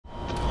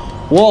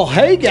Well,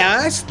 hey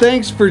guys,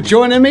 thanks for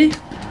joining me.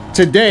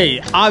 Today,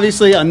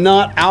 obviously I'm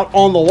not out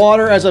on the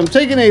water as I'm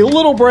taking a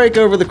little break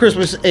over the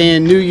Christmas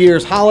and New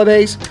Year's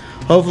holidays.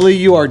 Hopefully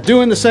you are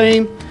doing the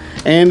same,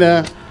 and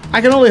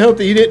I can only hope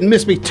that you didn't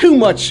miss me too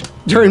much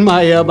during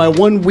my my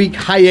 1 week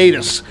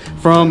hiatus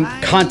from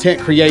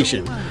content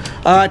creation.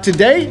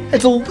 Today,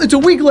 it's a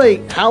week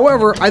late.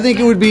 However, I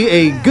think it would be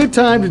a good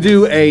time to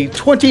do a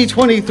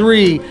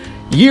 2023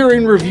 year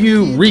in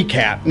review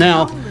recap.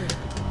 Now,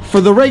 for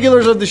the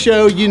regulars of the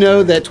show, you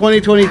know that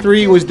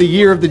 2023 was the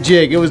year of the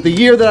jig. It was the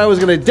year that I was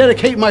going to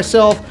dedicate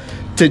myself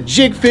to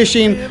jig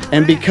fishing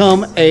and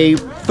become a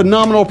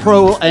phenomenal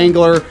pro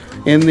angler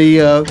in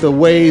the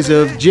ways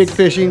of jig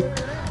fishing.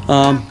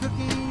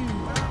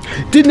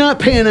 Did not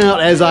pan out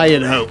as I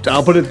had hoped,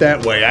 I'll put it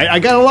that way. I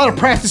got a lot of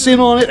practice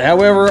in on it,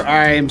 however,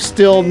 I am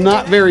still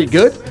not very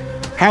good.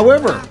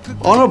 However,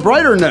 on a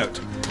brighter note,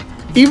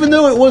 even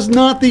though it was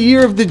not the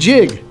year of the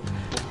jig,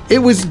 it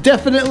was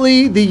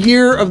definitely the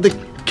year of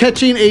the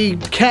catching a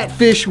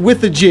catfish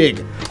with a jig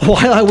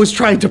while I was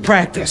trying to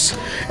practice.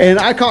 And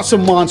I caught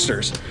some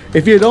monsters.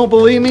 If you don't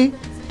believe me,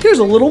 here's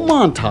a little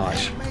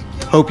montage.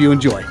 Hope you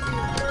enjoy.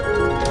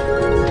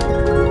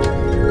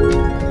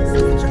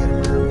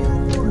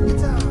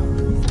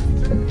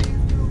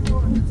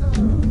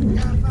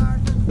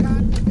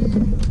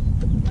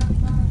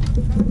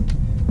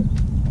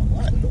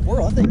 What in the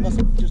world? I think I must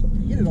have just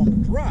hit it on the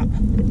drop.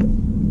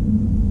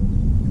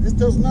 This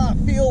does not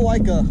feel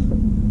like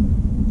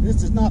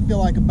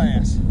a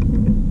bass.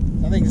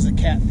 I think it's a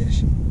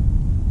catfish.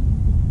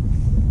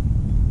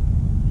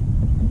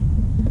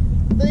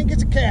 I think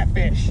it's a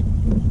catfish.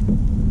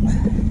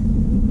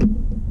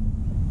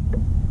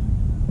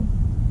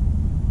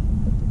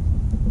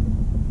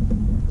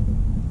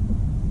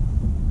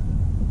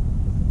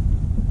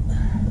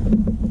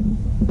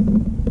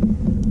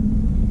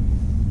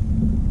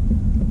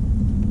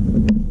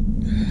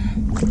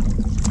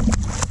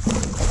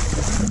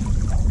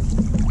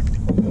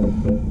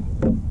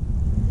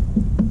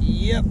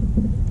 Yep,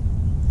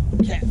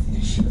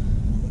 catfish.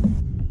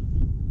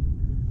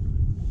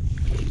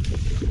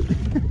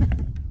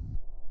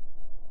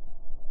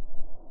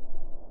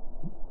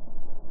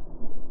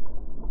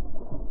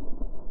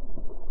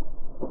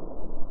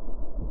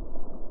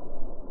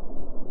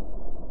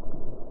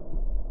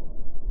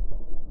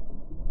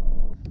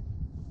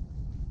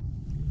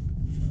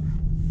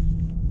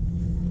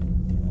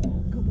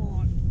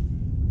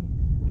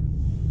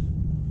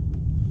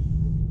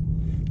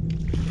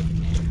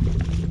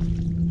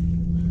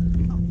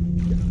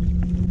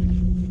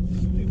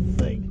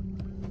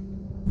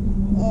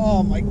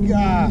 Oh my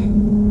God.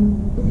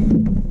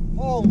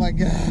 Oh my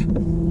God.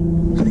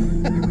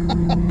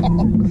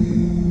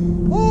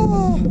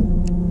 Oh.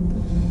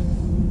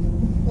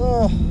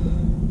 Oh.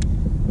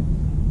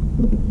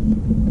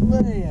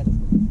 Man.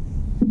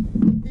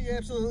 He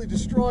absolutely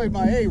destroyed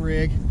my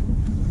A-rig.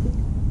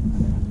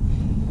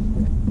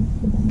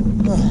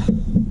 Oh.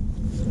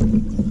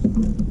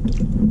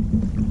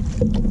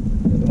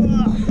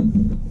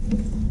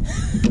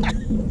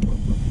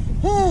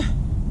 Oh.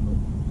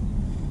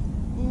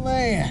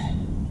 Man,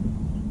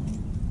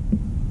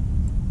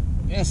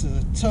 this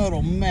is a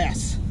total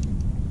mess.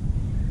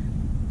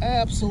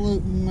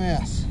 Absolute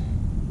mess.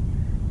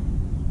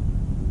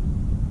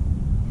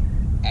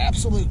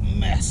 Absolute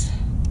mess.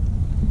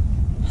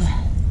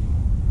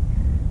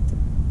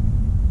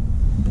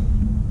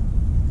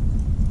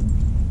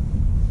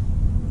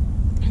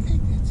 I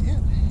think that's it.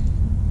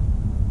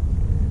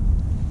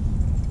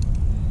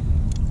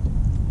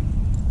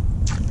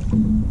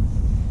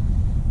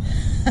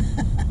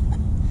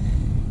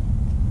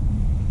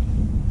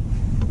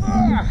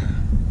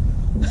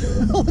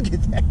 Look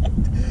at that.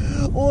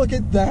 Look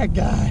at that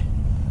guy.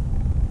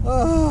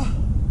 Oh,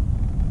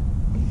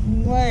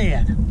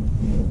 man.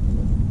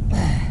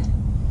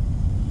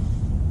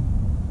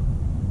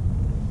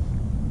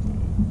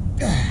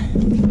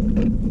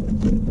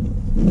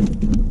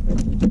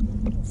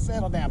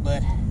 Settle down,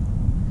 bud.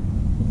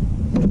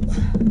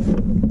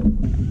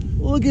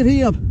 Look at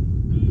him.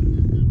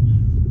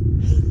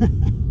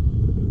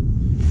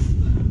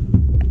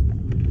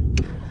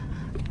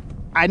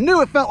 I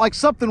knew it felt like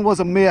something was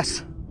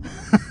amiss.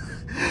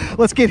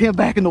 Let's get him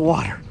back in the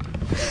water.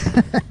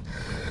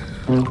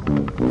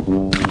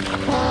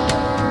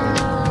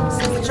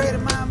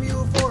 Traded my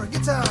mule for a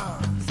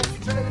guitar.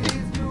 Traded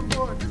his mule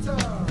for a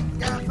guitar.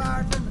 Got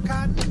fired from the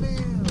cotton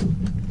mill.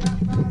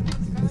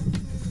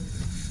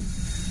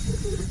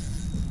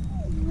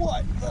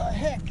 What the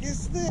heck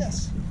is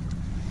this?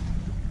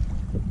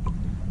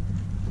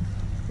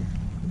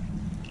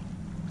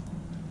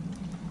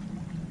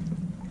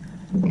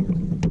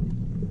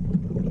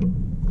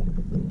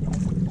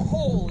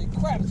 Holy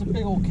crap, it's a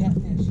big old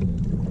catfish.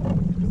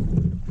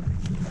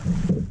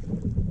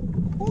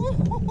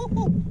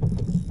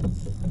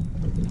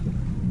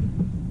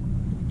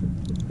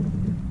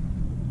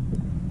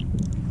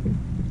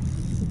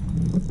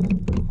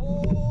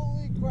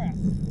 Holy crap.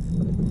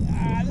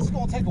 This is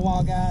going to take a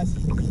while, guys.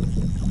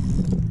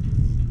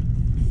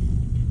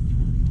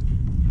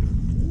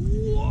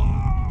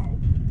 Whoa!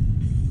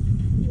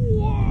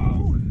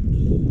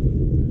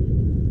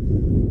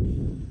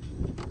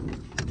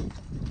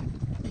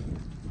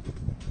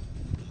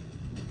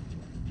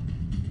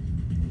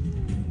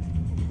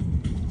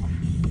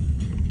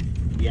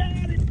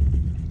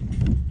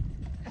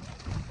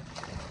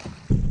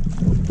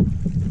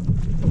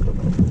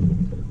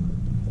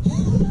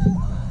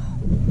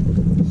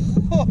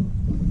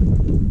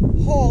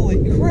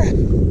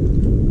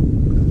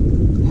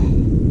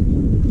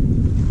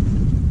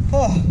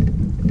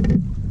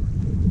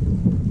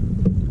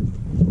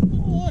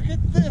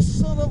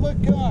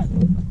 God.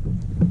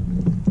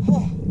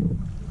 Oh.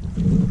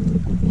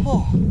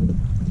 Oh.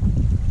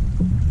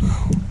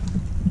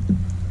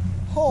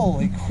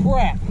 Holy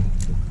crap.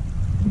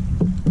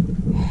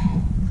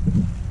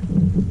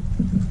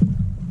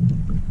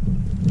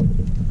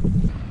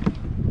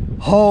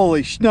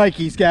 Holy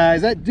shnikes,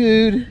 guys. That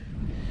dude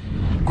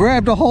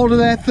grabbed a hold of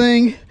that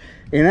thing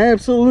and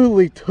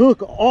absolutely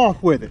took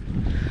off with it.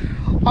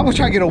 I'm gonna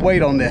try to get a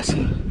weight on this.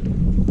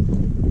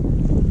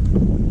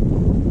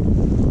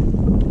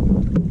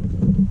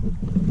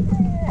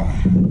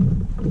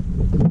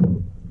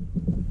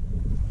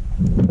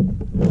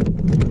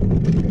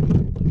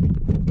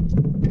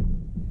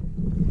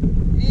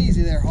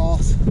 Easy there,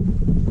 Hoss.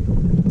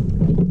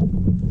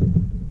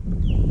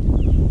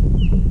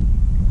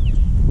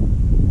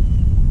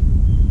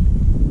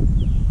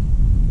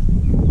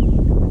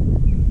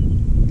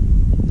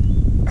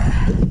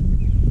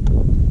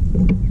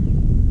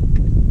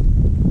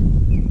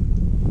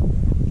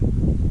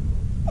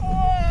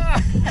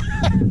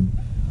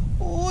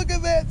 Look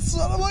at that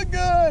son of a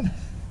gun.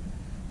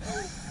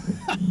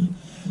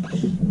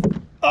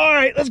 All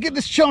right, let's get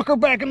this chunker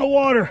back in the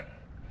water.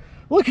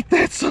 Look at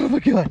that son of a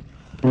gun.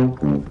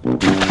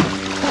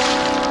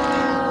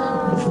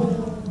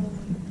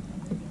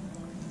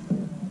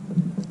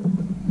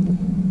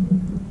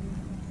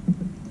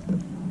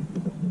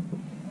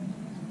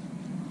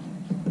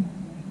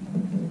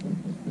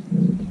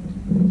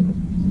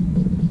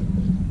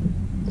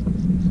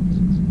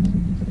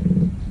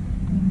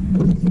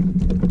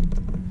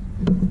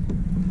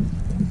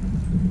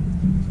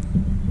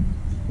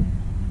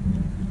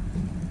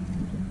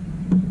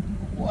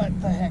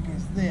 What the heck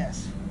is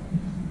this?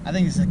 I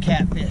think it's a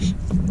catfish.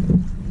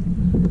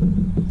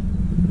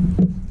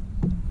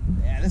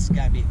 Yeah, this has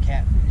got to be a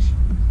catfish.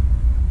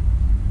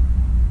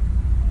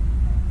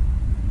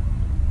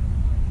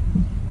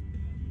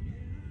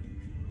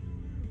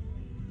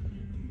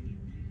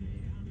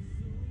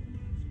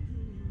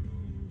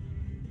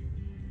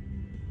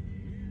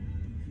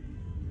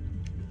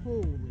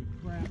 Holy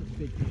crap, it's a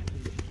big catfish.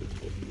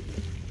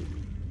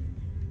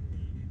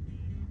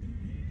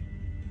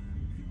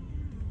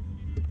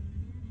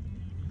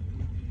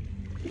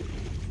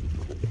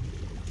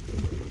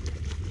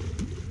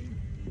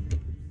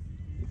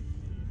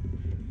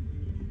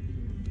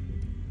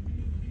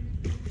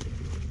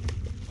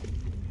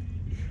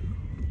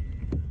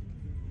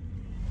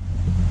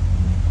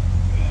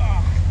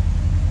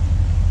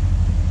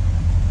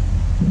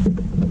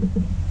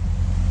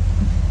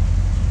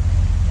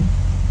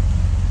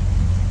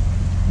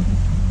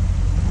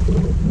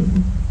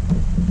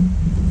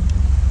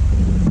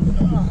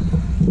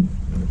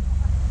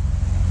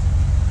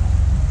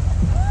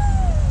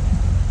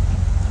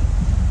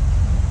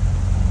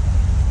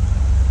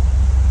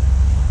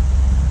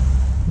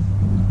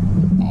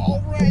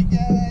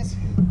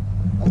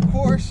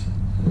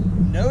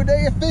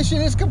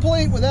 Fishing is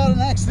complete without an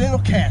accidental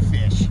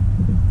catfish.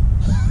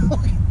 Look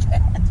at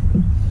that.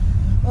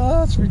 Oh,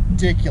 that's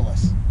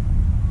ridiculous.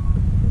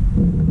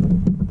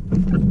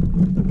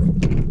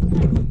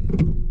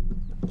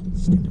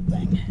 Stupid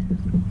thing.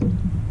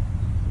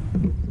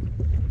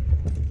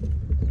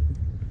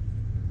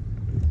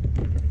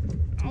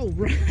 All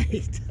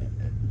right.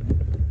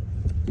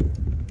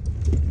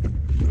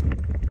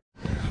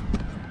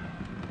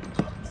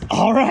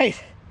 All right.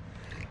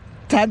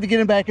 Time to get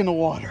him back in the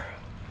water.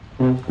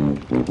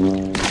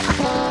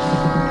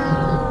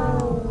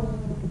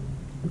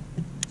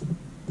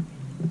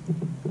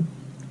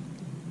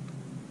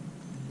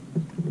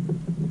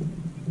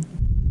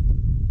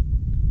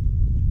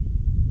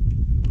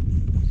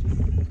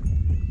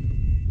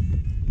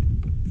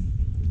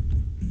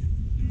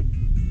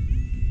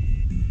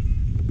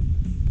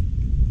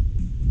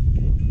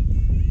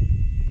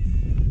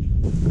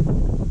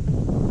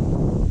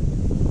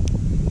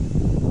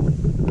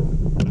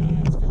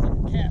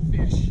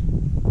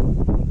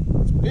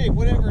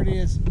 Whatever it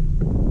is,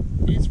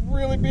 it's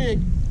really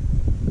big.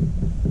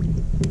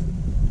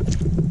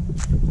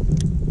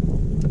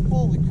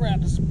 Holy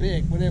crap, this is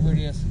big, whatever it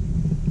is.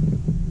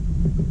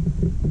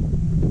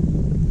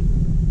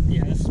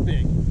 Yeah, this is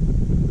big.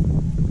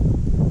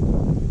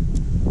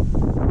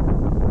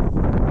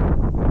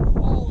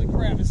 Holy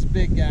crap, this is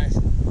big, guys.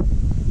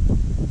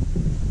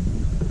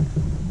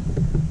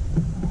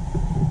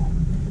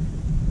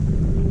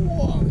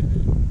 Whoa.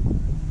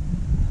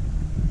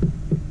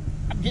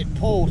 I'm getting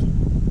pulled.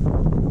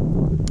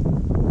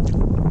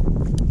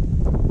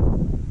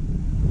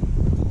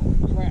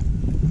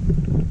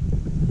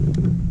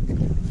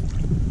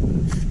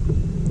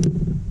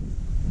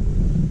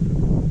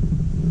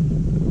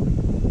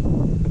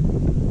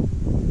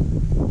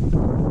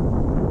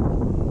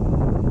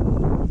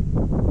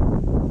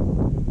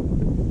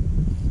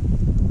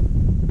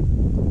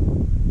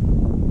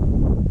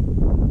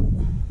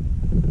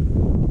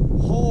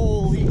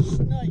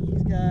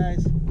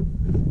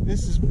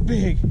 This is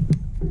big.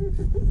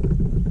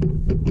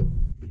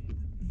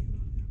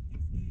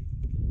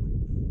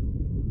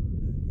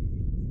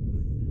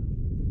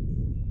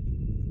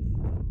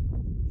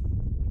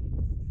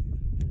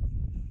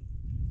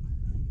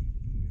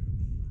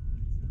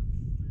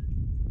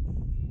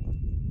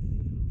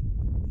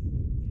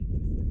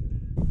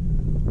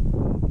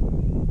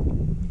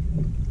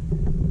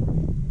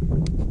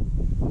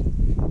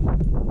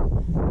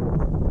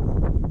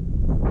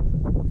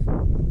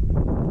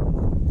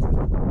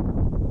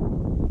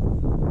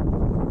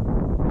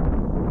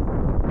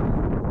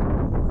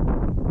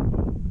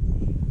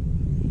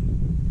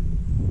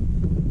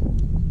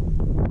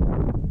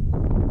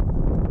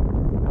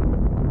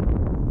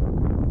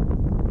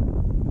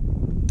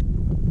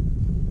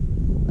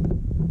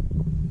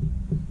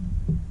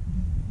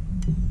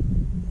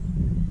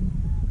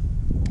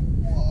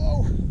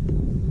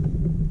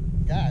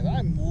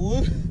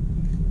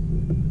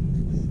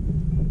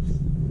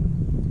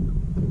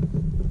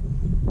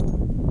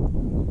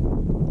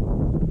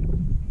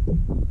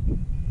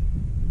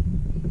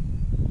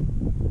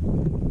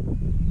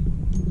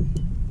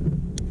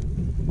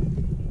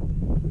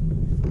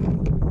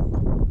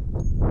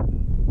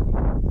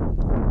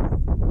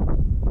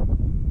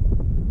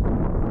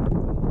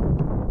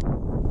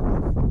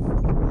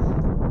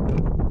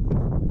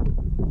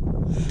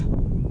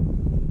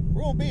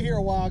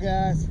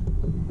 guys.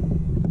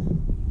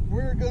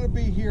 We're gonna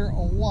be here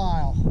a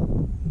while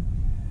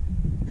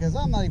because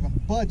I'm not even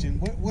budging.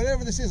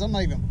 Whatever this is, I'm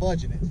not even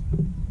budging it.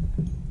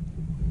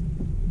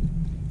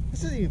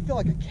 This doesn't even feel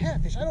like a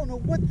catfish. I don't know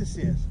what this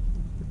is.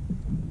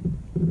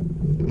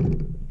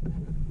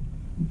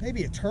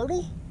 Maybe a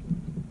turtle?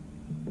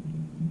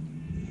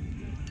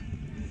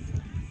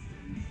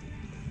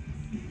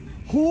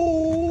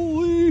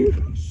 Holy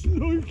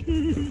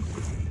Shakey!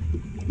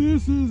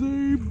 This is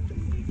a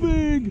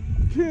big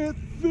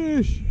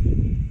catfish!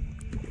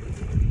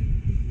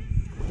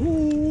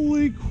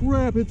 Holy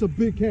crap, it's a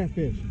big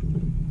catfish.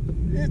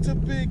 It's a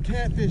big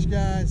catfish,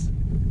 guys.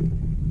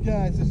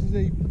 Guys, this is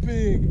a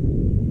big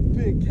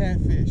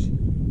catfish.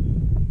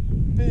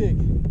 Big.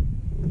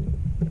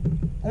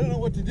 I don't know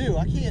what to do.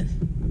 I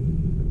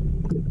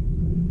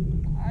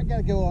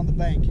gotta go on the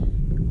bank.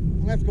 I'm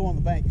gonna have to go on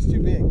the bank. It's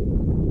too big.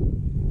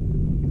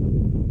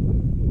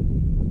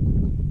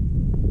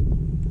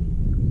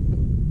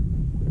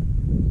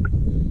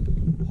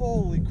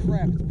 Holy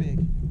crap, it's big.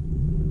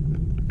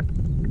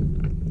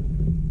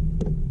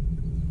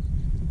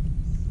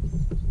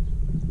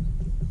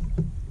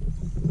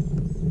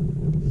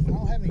 I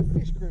don't have any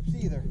fish grips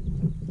either.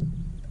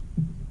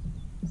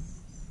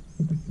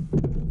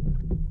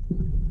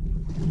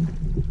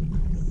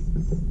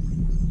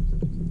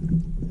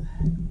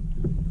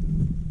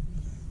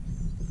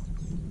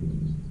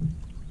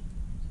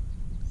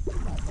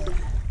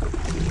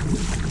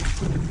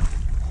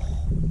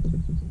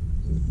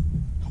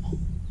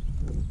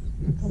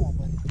 Come on,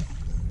 buddy.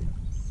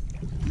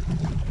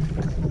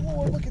 Good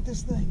Lord, look at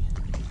this thing.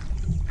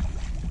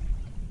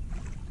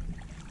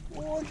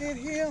 Look at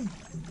him.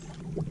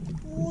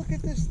 Look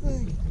at this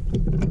thing.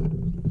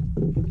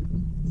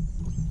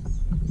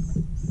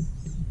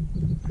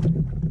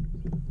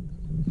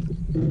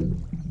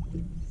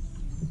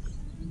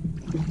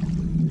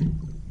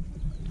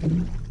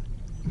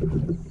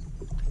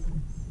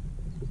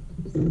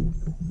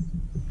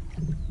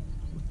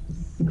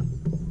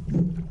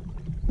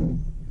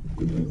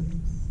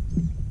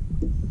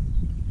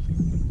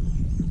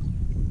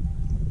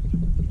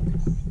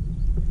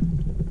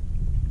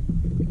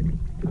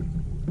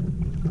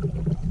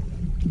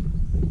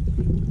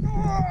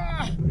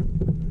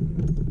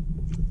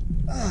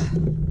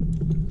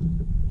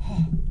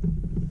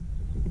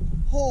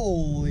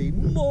 Holy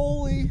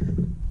moly.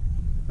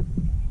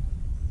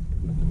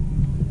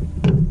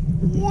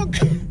 Look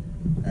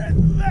at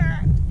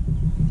that.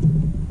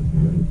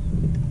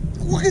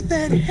 Look at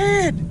that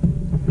head.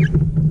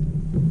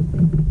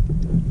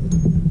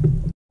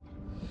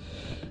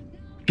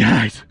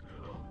 Guys,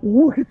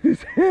 look at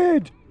this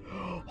head.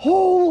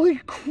 Holy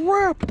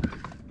crap.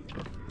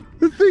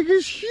 The thing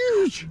is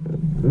huge.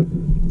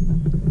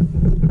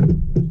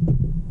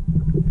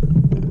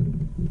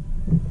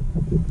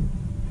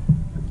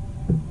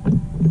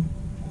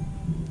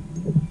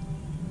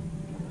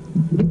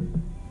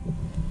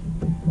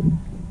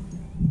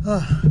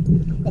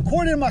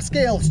 According to my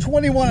scale, it's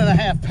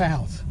 21.5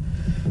 pounds.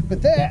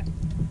 But that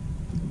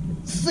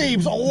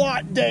seems a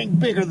lot dang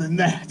bigger than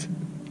that.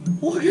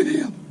 Look at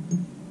him.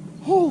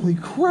 Holy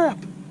crap.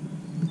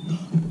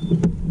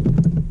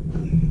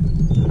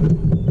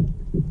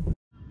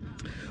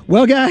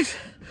 Well, guys,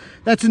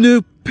 that's a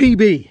new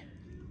PB.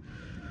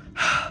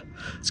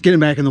 Let's get him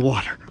back in the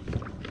water.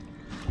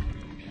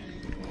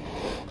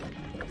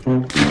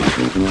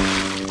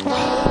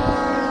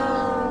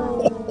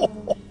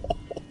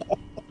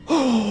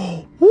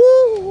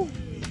 Woo!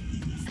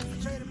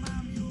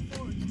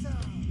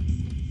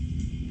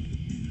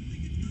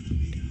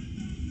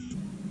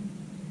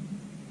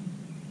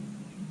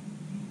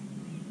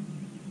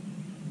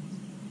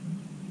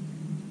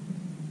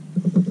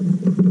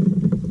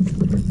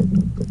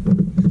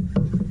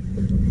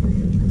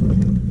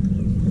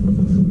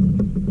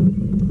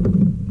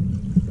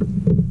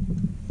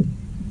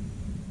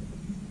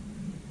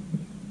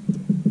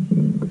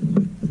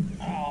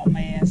 Oh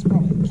man, it's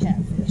probably a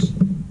catfish.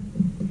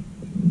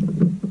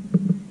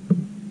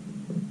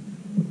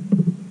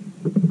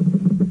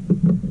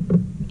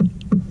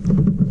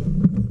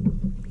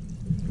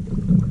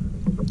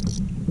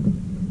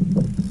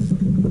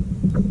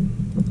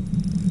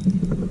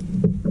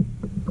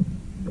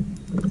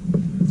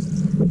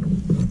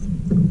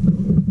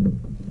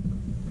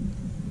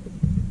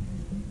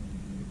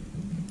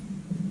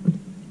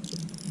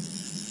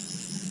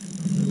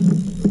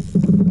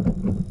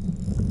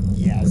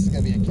 Yeah, this is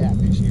gonna be a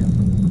catfish here.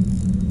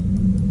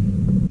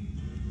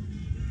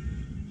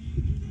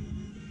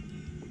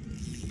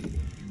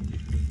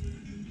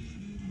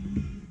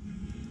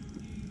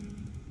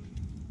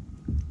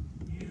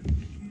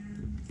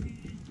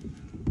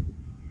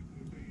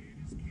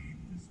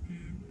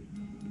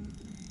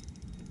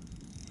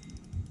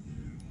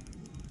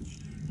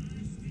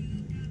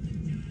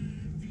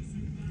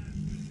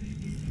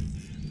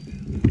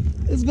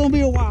 It's gonna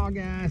be a while,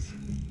 guys.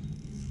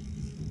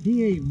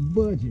 He ain't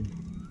budging.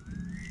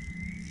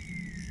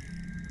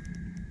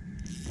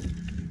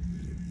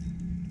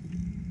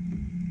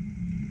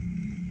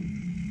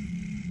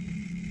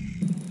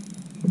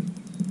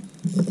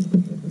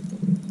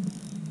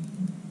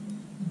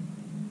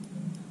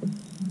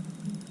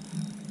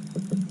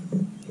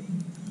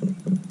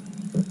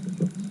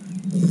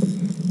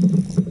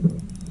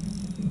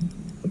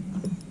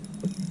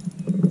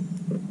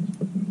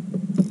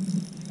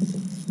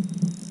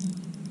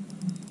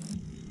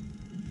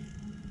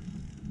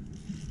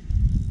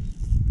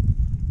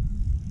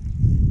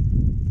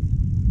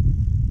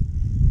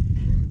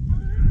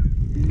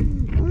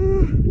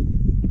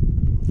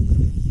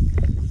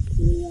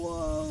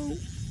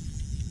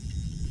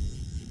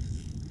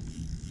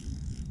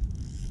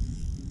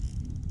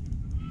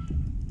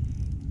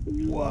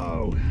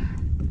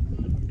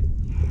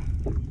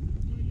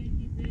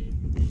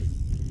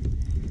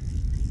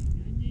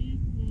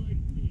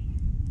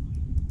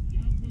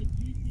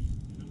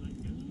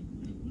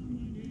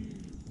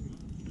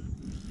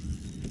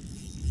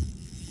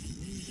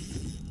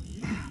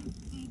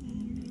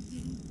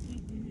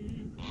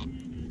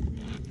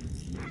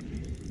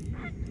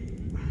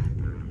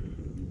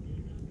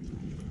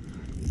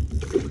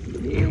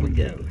 we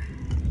go.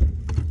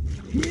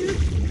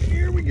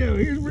 Here we go.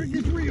 Here's where it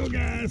gets real,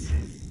 guys.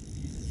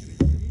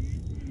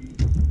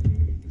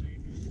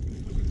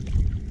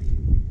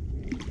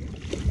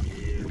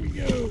 Here we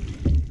go.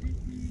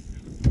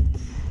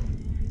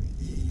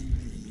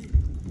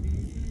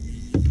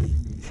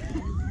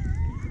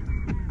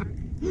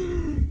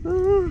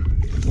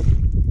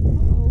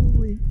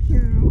 Holy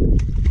cow.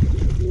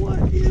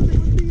 What is it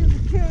with being a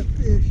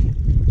catfish?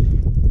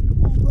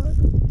 Come on, bud.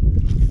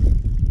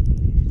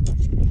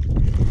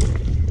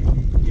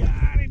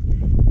 Got him.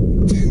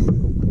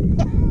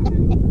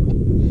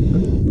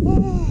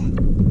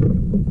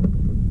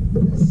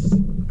 This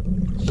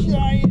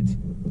giant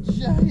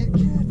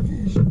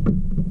catfish.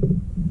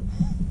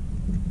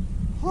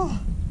 Oh.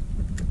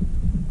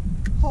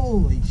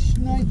 Holy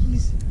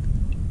shnikes.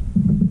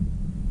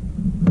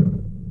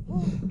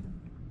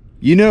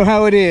 You know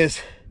how it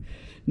is.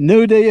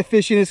 No day of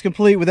fishing is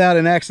complete without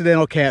an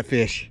accidental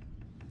catfish.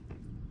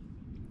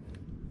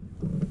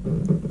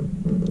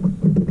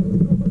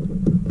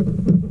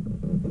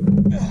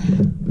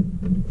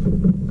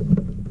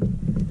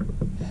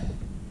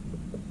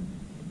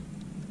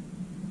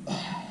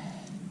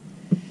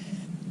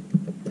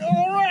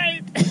 All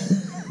right.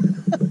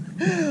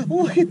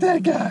 Look at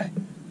that guy.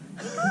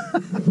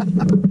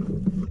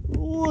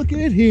 Look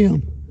at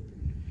him.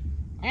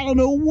 I don't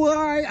know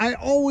why I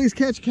always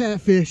catch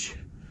catfish,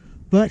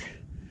 but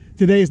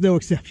today is no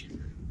exception.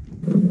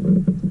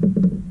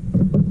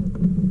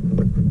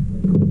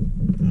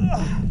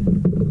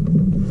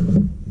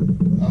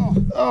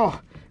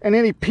 Oh, and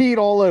then he peed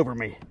all over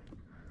me.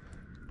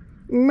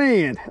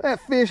 Man, that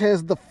fish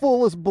has the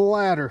fullest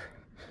bladder.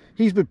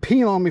 He's been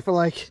peeing on me for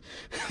like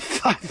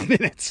 5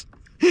 minutes.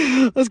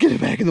 Let's get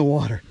it back in the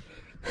water.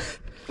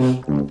 I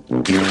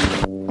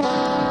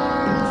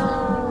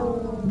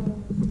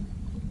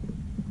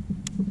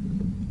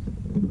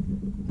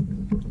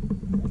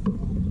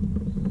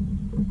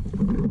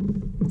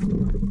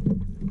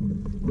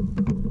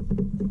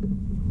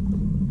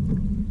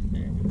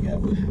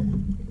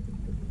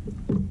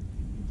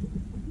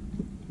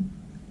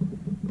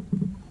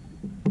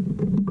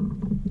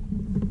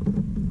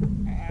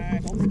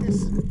don't think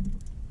this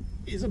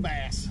is a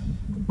bass.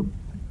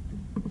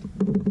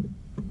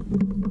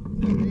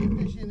 No day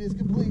fishing is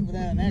complete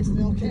without an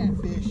accidental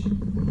catfish.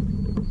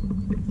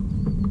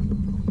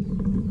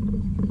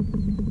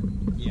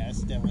 Yeah,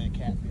 it's definitely a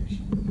catfish.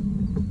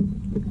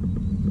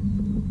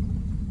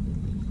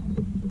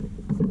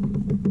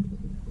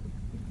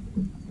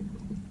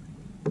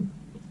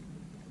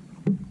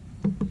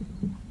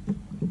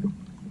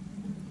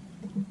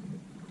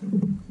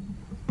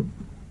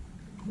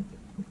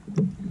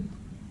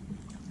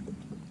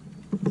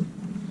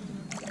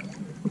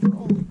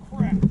 Holy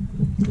crap.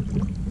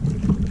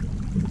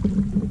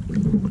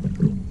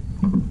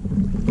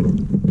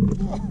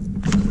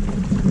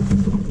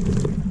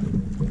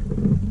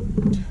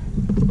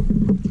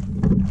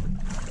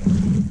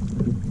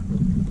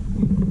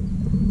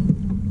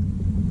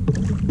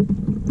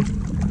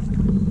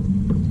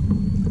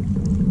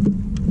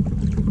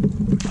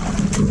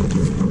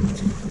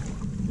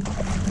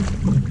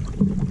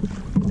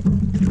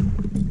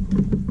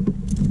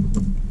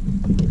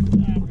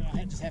 I'm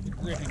gonna just have to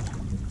grip him.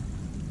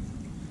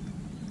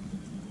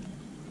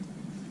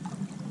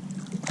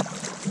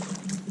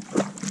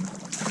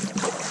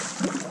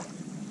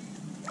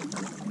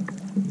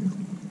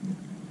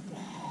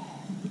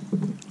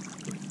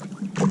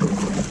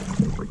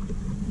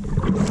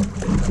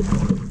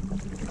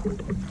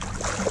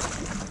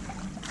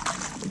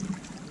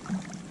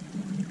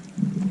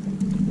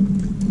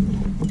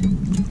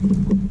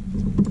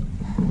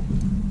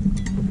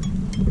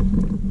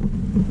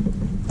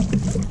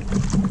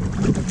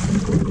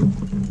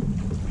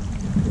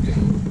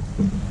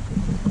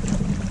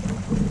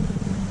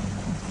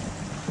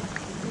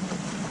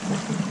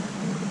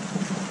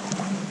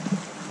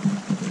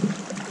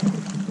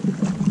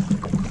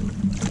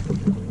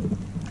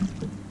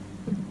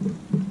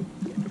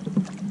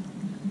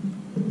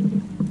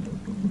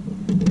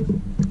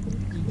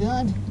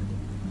 Done?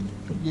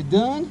 You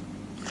done?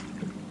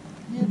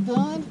 You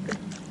done?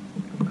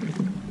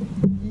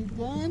 You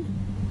done?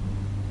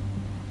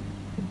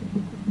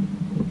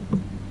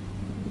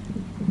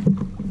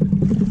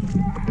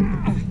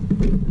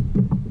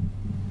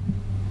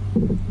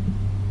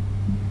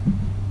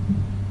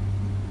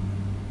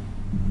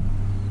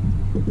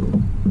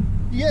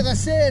 Yes, I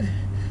said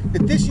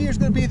that this year's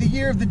going to be the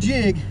year of the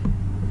jig,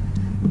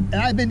 and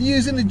I've been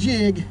using the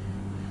jig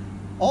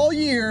all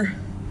year.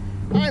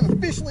 I've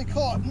officially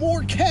caught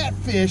more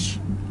catfish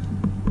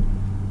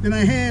than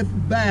I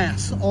have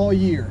bass all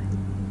year.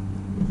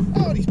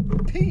 Oh, he's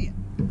peeing.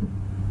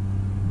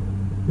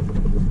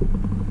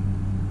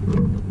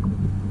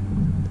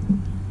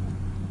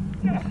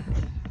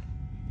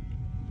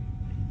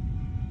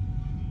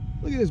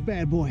 Look at this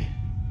bad boy.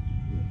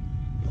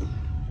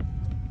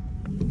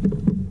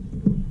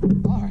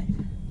 All right,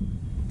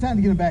 time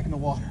to get him back in the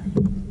water.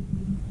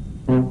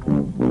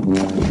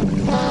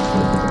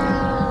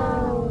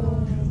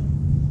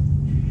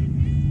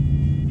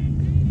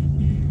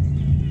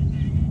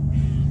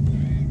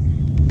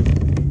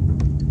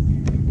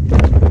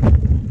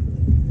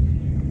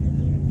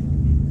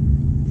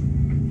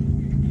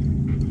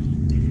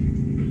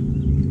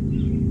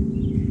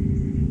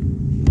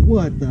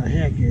 What the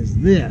heck is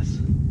this?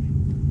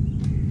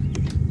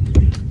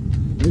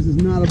 This is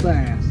not a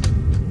bass.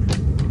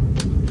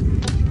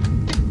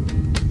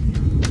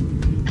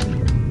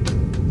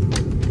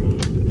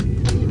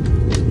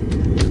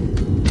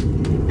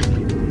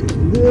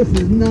 This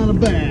is not a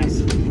bass.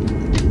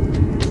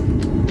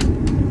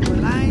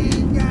 Well, I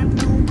ain't got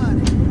no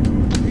money.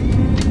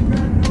 Ain't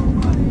got no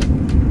money.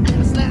 And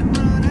a slap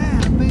run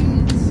out of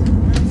beans.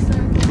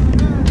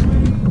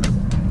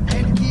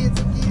 And the kids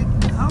are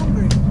getting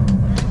hungry.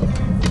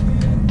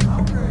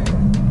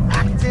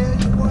 I can tell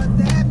you what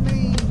that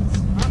means.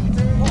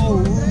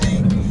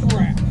 Holy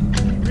crap.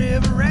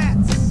 River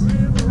rats.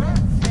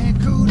 And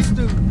cool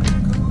stew.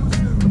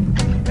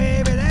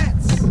 Baby,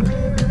 that's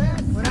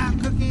what I'm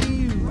cooking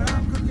you.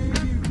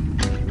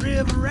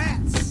 River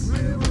rats.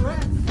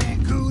 And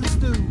cool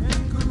stew.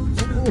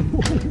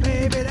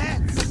 Baby,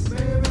 that's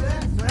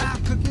what I'm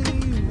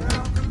cooking you.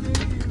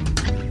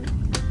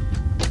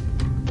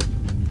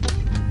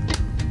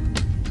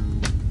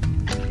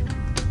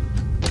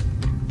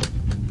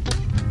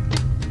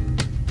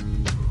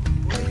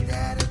 Well, your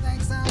daddy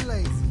thinks I'm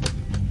lazy.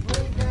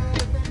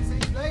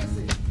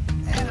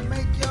 And I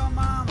make your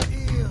mama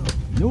ill.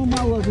 No,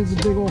 my love is a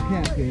big old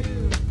catfish.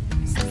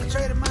 Since I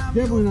traded my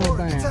Definitely mule not for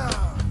bad. guitar.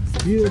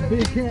 Either a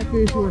big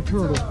catfish or a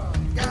turtle.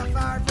 Got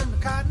fired from the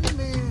cotton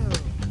mill.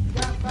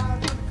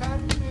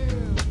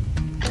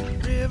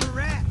 River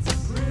rats.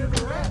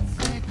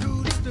 And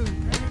cool stew.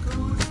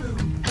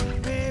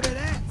 Baby,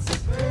 that's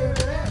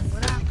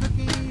what I'm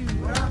cooking you.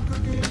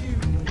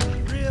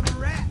 River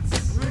rats.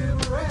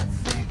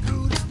 And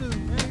cool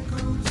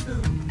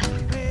stew.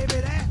 Baby,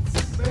 that's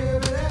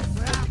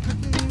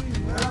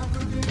what I'm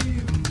cooking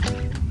you.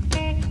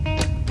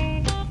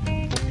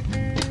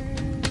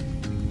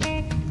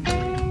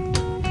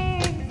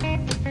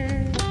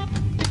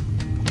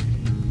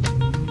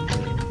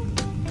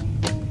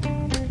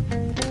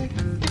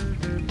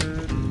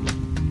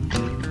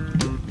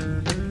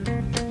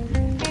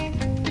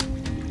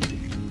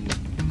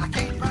 I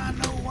can't find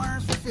no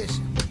worms for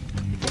fishing.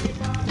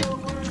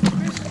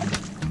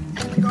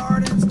 And the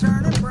garden's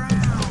turning brown.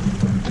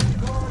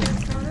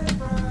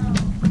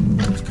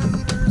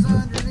 Scooters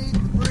underneath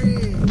the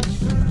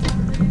bridge.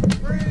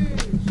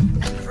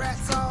 And there's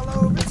rats all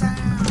over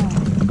town.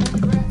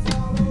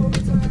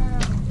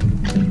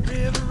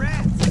 River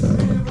rats.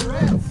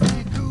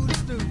 And cool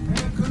stew.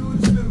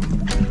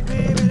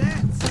 Baby,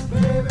 that's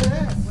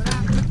what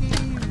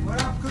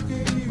I'm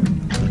cooking you.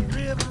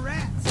 River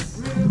rats.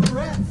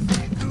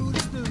 And cool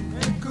stew.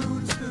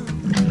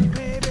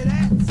 Baby,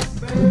 that's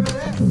what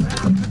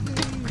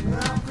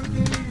I'm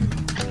cooking you.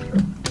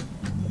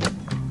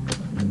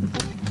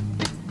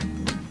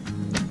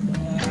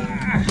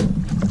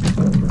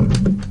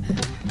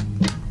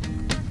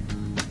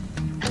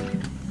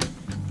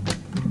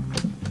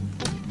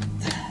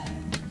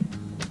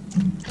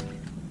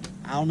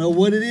 I don't know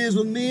what it is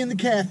with me and the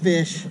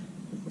catfish,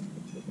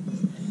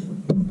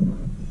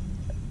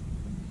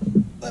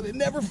 but it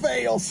never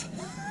fails.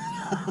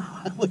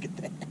 Look at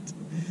that.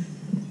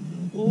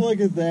 Look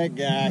at that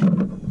guy.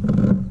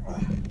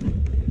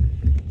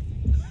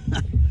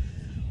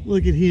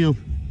 Look at him.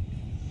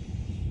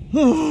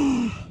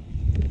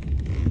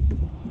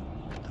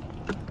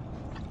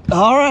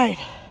 All right,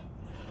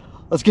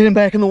 let's get him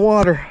back in the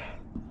water.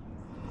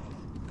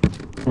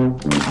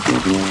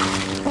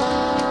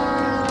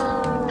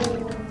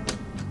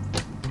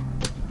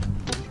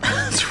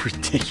 That's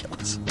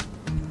ridiculous.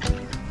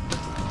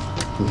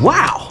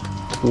 Wow,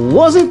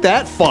 wasn't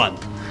that fun?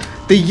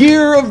 The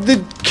year of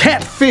the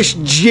catfish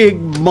jig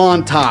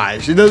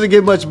montage. It doesn't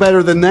get much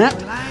better than that.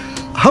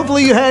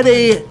 Hopefully you had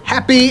a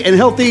happy and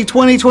healthy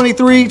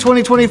 2023,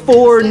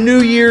 2024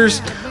 New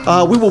Year's.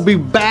 We will be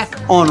back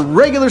on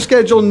regular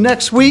schedule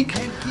next week,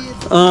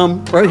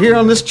 right here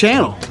on this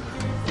channel.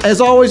 As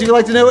always, if you'd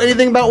like to know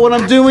anything about what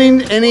I'm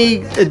doing,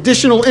 any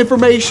additional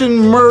information,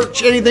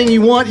 merch, anything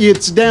you want,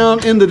 it's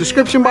down in the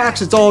description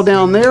box. It's all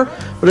down there.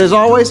 But as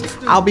always,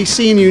 I'll be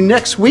seeing you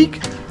next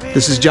week.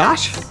 This is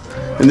Josh,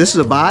 and this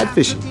is Abide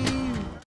Fishing.